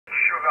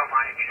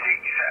Mike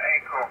 6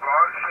 Echo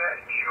Golf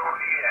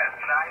Juliet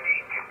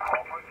signing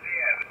over the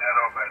air,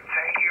 Robert.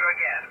 Thank you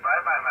again.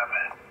 Bye bye, my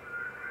friend.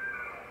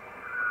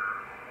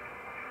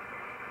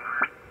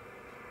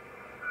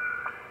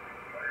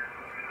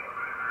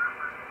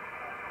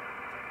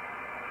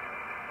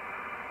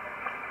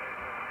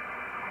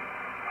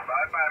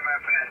 Bye bye, my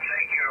friend.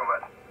 Thank you,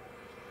 Robert.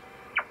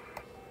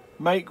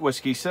 Mike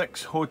Whiskey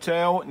 6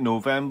 Hotel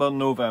November.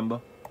 Mike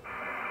Whiskey 6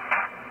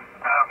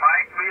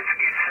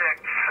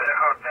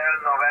 Hotel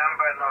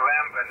November.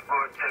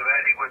 Good,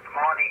 very good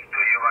morning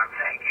to you, and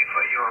thank you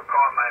for your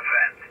call, my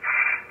friend.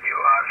 You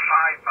are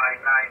 5 by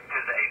 9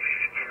 today,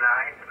 59,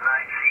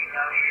 nice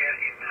signal here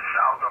in the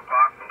southern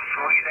part of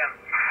Sweden,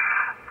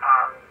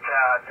 and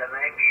the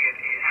name here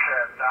is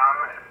Dan,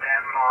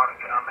 Denmark,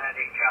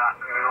 America,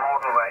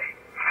 Norway.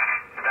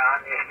 Dan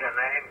is the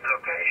name,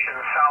 location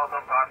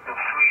southern part of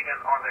Sweden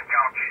on the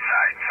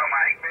countryside. So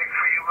Mike, back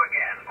for you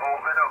again,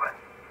 over.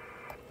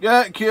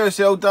 Yeah,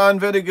 QSL Dan,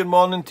 very good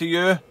morning to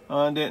you,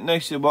 and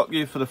nice to work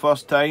you for the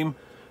first time.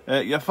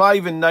 You're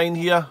 5 and 9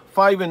 here,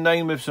 5 and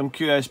 9 with some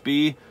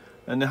QSB,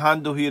 and the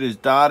handle here is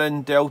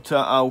Darren, Delta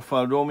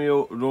Alpha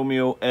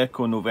Romeo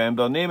Echo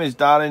November. Name is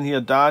Darren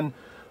here, Dan,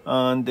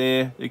 and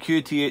the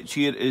QTH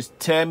here is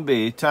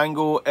Tenby,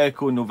 Tango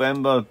Echo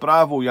November,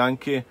 Bravo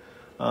Yankee,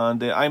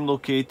 and I'm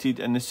located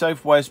in the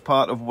southwest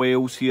part of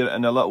Wales here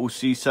in a little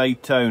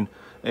seaside town.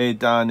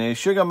 Dan,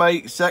 Sugar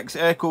Mike 6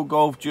 Echo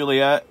Golf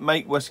Juliet,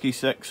 Mike Whiskey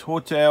 6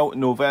 Hotel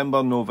November,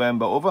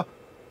 over.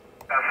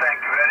 Thank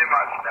you very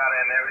much,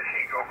 Darren.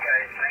 Everything okay?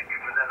 Thank you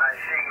for the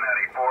nice signal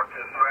report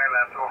as well.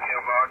 I'm talking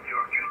about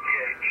your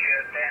QTH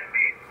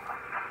Tenby.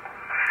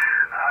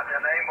 The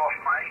name of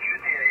my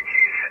QTH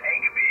is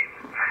Egby.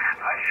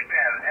 I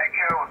spell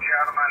Echo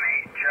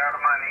Germany,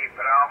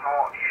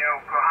 Bravo,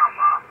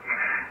 Yokohama.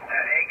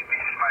 Egby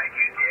is my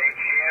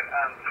QTH here,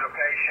 and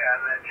location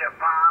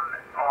Japan,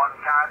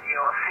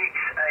 Ontario,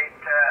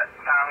 68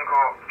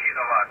 Tango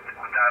Kilowatt,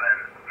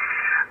 Darren.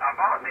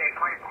 About the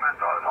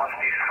equipment, almost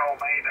is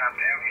homemade and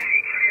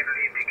everything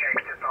clearly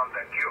indicated on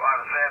the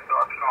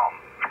QRZ.com.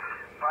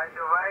 By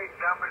the way,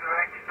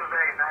 WX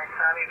today, nice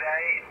sunny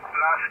day,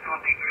 plus 2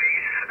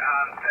 degrees,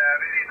 and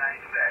really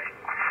nice day.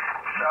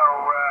 So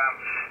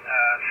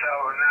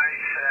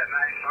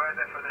nice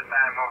weather for the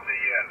time of the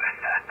year.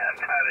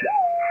 Darren.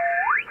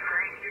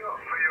 Thank you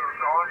for your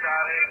call,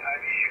 Darren. I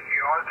wish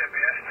you all the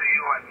best to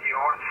you and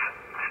yours.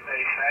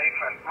 Stay safe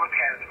and good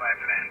health, my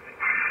friend.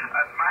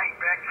 And Mike,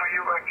 back for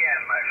you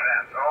again, my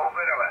friend.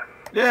 Over.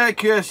 Yeah,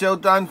 QSL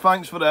Dan,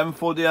 thanks for the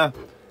info there.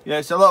 Yeah,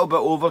 it's a little bit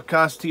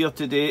overcast here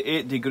today,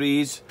 8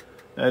 degrees,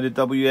 the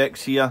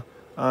WX here.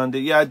 And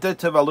yeah, I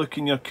did have a look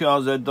in your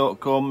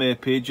QRZ.com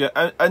page.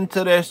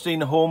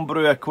 Interesting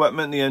homebrew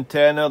equipment, the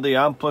antenna, the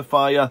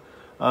amplifier,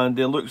 and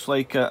it looks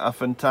like a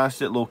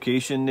fantastic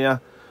location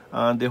there.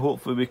 And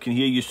hopefully we can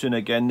hear you soon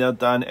again there,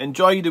 Dan.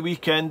 Enjoy the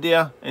weekend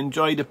there,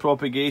 enjoy the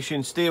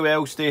propagation, stay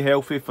well, stay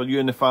healthy for you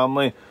and the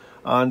family.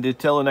 And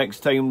till the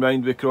next time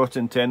round we cross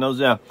antennas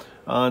there.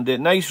 And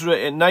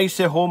nice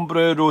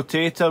homebrew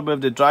rotator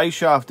with the dry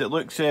shaft. It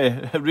looks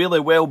really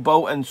well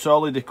built and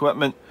solid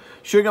equipment.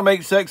 Sugar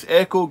Mike 6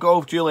 Echo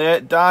Golf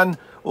Juliet, Dan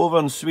over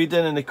in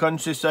Sweden in the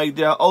countryside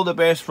there. All the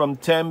best from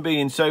Tenby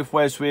in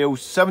southwest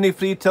Wales.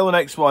 73 till the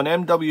next one.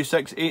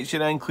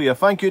 MW6HN clear.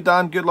 Thank you,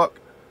 Dan. Good luck.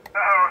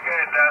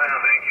 Okay, Darren,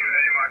 thank you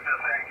very much,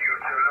 and thank you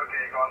for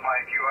looking on my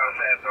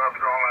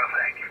QRZ.com, and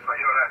thank you for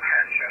your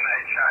attention,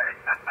 HI.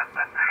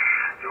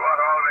 You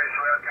are always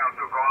welcome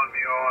to call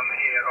me on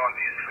here on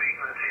this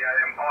frequency. I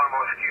am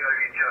almost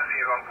QRV just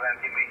here on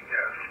 20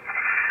 meters.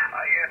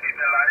 I get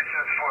the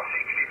license for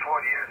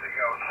 64 years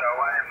ago, so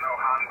I am no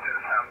hunter,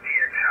 some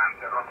DX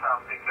hunter or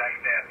something like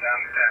that,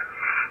 and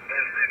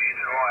that's the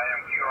reason why I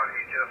am QRV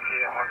just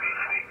here on this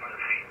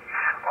frequency.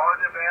 All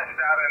the best,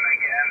 Darren,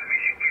 again.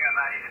 Wishing you a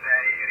nice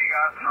day.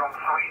 Regards from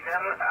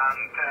Sweden,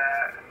 and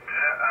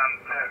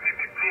we'll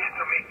be pleased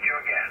to meet you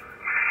again.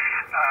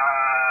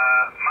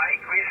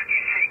 Mike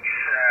Whiskey 6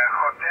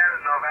 Hotel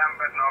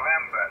November.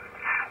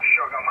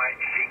 Sugar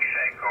Mike 6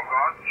 Echo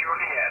Golf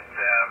Juliet.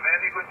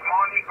 Very good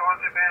morning. All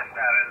the best,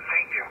 Darren.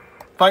 Thank you.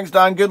 Thanks,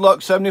 Dan. Good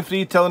luck.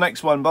 73 till the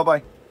next one.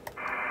 Bye-bye.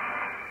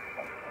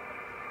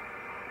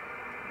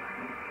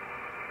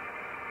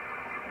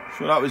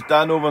 So that was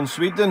Dan over in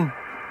Sweden.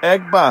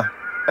 Egby,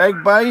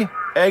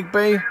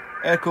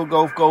 Echo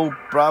Golf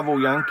Bravo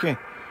Yankee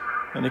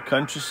in the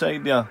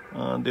countryside there.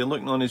 And they're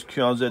looking on his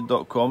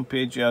QRZ.com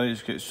page here.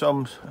 He's got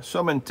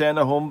some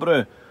antenna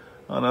homebrew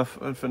and a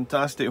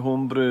fantastic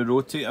homebrew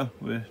rotator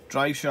with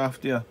dry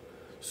shaft there,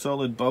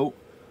 solid built.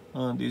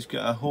 And he's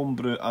got a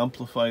homebrew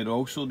amplifier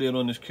also there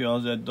on his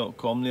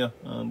QRZ.com there.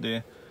 And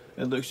it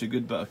looks a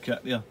good bit of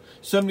kit there.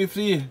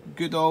 73,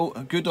 good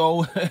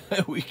all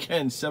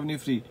weekend,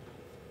 73.